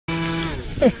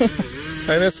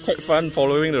And it's quite fun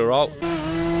following the route.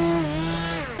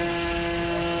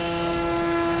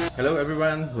 Hello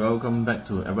everyone, welcome back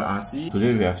to Ever RC.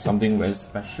 Today we have something very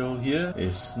special here.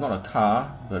 It's not a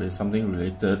car, but it's something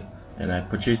related, and I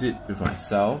purchased it with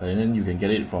myself, and then you can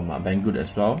get it from Banggood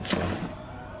as well.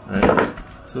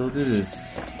 So this is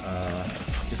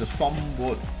it's a swamp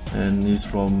boat, and it's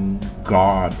from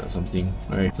Guard or something,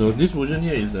 right? So this version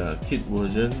here is a kit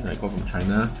version I got from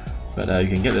China, but you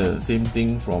can get the same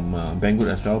thing from Banggood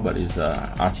as well, but it's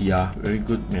RTR. Very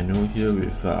good manual here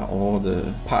with all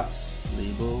the parts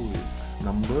label with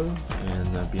number,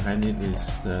 and behind it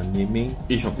is the naming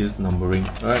each of these numbering.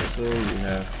 Alright, so we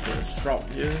have the strap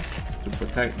here to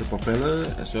protect the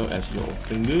propeller as well as your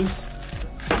fingers.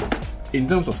 In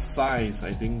terms of size,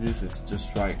 I think this is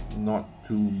just right, not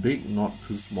too big, not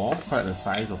too small, quite the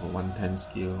size of a 110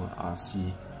 scale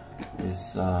RC.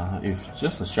 Is if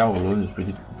just the shell alone is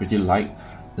pretty light.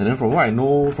 And then from what I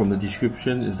know from the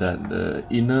description is that the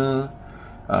inner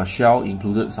shell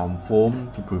included some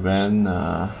foam to prevent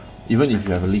even if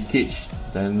you have a leakage,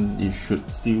 then it should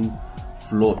still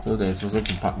float. So there's also a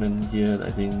compartment here that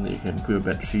I think you can put your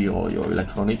battery or your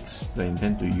electronics. I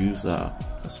intend to use a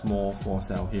small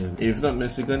 4-cell here. If not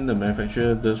mistaken, the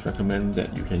manufacturer does recommend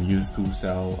that you can use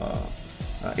 2-cell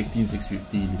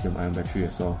 18650 lithium-ion battery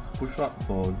as well. Push up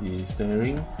for the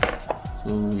steering,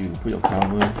 so you put your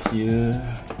cover here,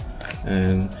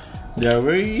 and they are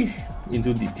very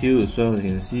into detail as well. You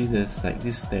can see there's like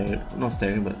this not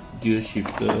steering but gear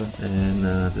shifter, and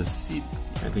the seat.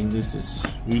 I think this is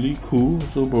really cool.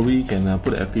 So probably you can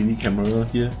put an FPV camera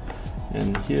here,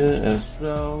 and here as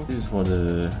well. This is for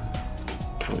the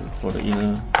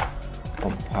inner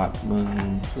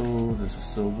compartment. So there's a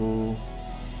servo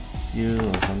here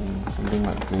or something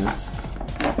like this.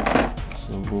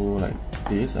 Servo like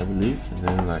this, I believe, and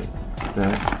then like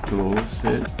that, close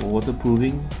it. For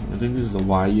waterproofing, I think this is the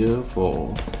wire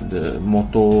for the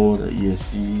motor, the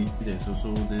ESC. There's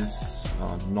also this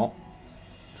knob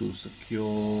to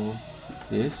secure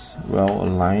this, well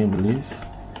aligned, I believe.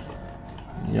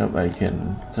 Yep, I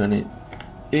can turn it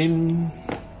in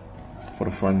for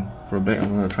the front. For the back,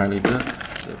 I'm going to try later.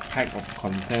 The pack of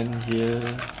content here,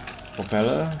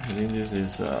 propeller. I think this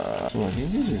is so I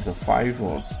think this is a 5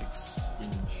 or 6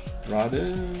 inch.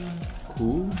 Rather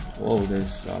cool. Oh,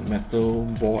 there's a metal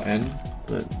ball end,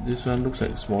 but this one looks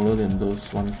like smaller than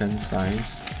those 110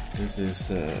 size. This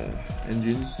is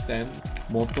engine stand,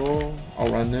 motor,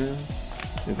 outrunner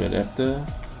with adapter.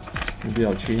 Maybe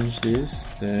I'll change this.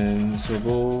 Then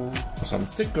servo for some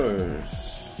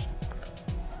stickers.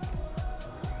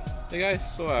 Hey guys,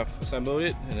 so I've assembled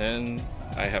it, and then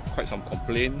I have quite some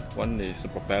complaint. One is the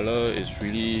propeller is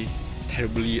really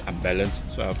terribly unbalanced,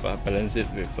 so I've balanced it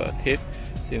with tape.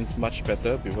 Seems much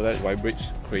better. Before that, it vibrates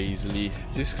crazily.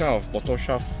 This kind of motor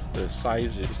shaft, the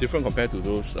size is different compared to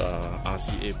those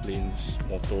RCA planes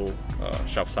motor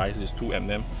shaft size. Is 2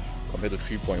 mm compared to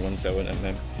 3.17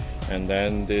 mm. And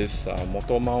then this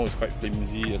motor mount is quite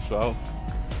flimsy as well.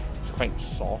 It's quite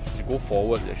soft. If you go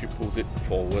forward, it actually pulls it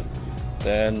forward.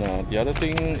 Then the other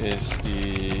thing is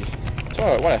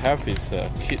what I have is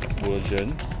a kit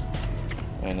version,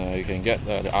 and you can get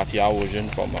the RTR version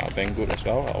from Banggood as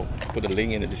well. I'll put the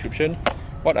link in the description.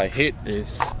 What I hate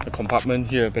is the compartment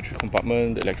here, battery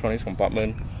compartment, the electronics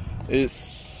compartment.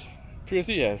 It's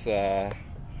previously as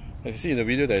you see in the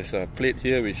video, there's a plate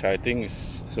here which I think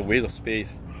is a waste of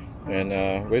space,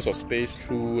 and waste of space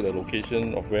through the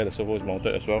location of where the servo is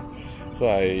mounted as well. So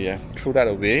I threw that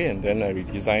away, and then I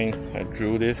redesigned, I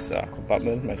drew this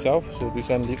compartment myself. So this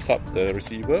one lifts up the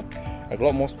receiver. I have a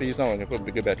lot more space now, and I put a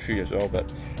bigger battery as well,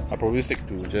 but I'll probably stick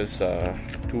to just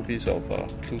 2 pieces of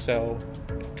 2-cell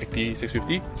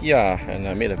 18650. Yeah, and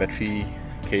I made a battery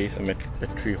case, a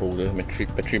battery holder,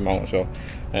 battery mount as well.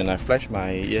 And I flashed my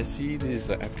ESC. This is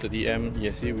the F30M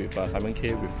ESC with Simon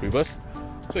K with reverse.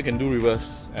 So I can do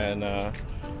reverse, and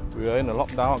we are in a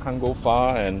lockdown, can't go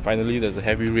far, and finally there's a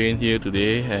heavy rain here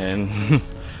today, and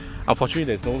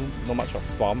unfortunately there's not much of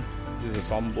swamp. This is a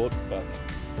swamp boat, but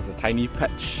there's a tiny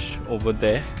patch over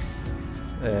there,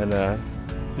 and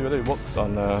see whether it works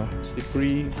on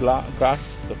slippery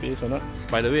grass surface or not.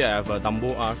 By the way, I have a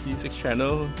Dumbo RC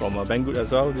 6-channel from Banggood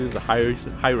as well. This is a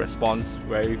high response,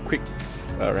 very quick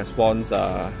response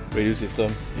radio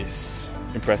system. It's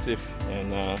impressive,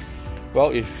 and well,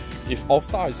 if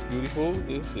All-Star is beautiful,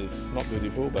 this is not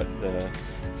beautiful, but the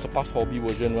Surpass Hobby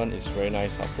version one is very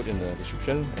nice. I'll put in the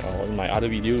description, or in my other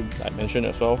video I mentioned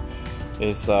as well.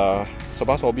 Is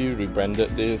Surpass Hobby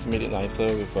rebranded this, made it nicer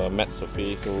with a matte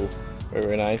surface, so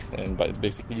very nice. But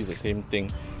basically it's the same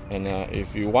thing. And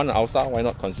if you want an All-Star, why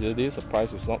not consider this? The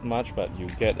price is not much, but you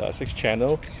get a 6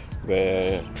 channel,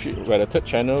 where the third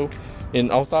channel,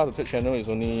 in All-Star the third channel is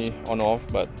only on-off,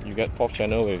 but you get 4th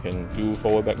channel where you can do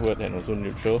forward, backward, and also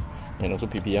neutral, and also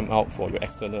PPM out for your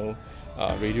external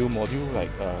radio module like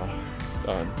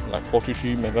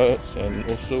 433 MHz, and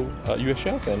also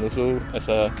UHF, and also as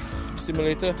a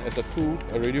simulator, as a tool,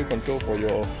 a radio control for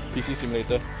your PC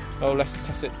simulator. Oh, let's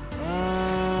test it.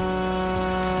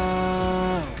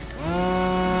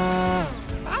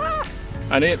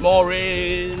 I need more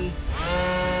rain!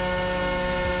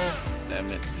 Damn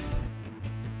it.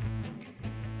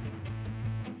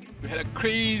 We had a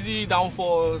crazy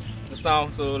downfall just now,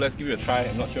 so let's give it a try.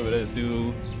 I'm not sure whether it's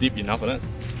still deep enough or not.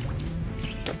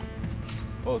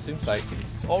 Oh, it seems like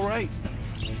it's alright.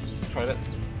 Let's try that.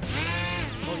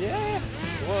 Oh yeah!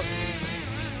 It works.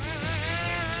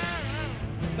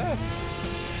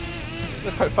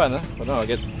 That's quite fun, huh? But now I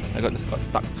got this got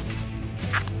stuck.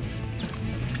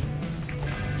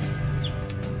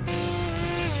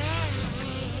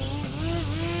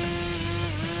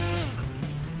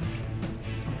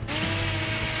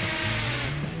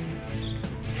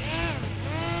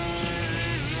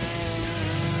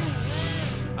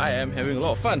 I am having a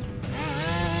lot of fun.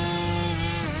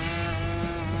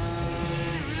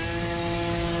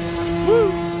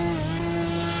 Woo!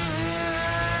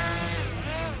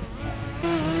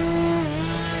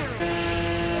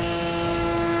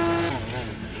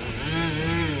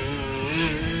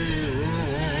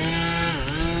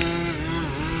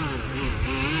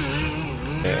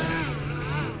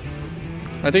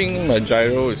 I think my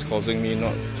gyro is causing me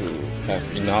not to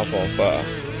have enough of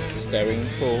steering,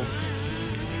 so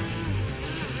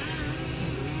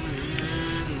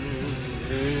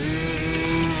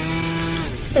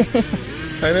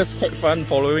and it's quite fun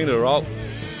following the route.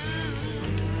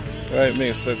 Right,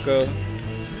 make a circle.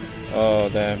 Oh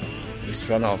damn, it's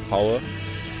run out of power.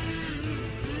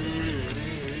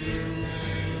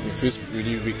 It feels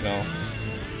really weak now.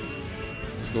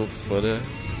 Let's go further.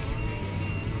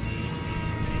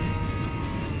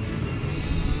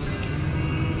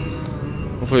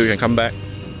 Hopefully we can come back.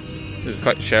 It's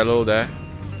quite shallow there.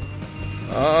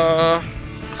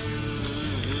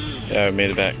 Yeah, I made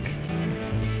it back.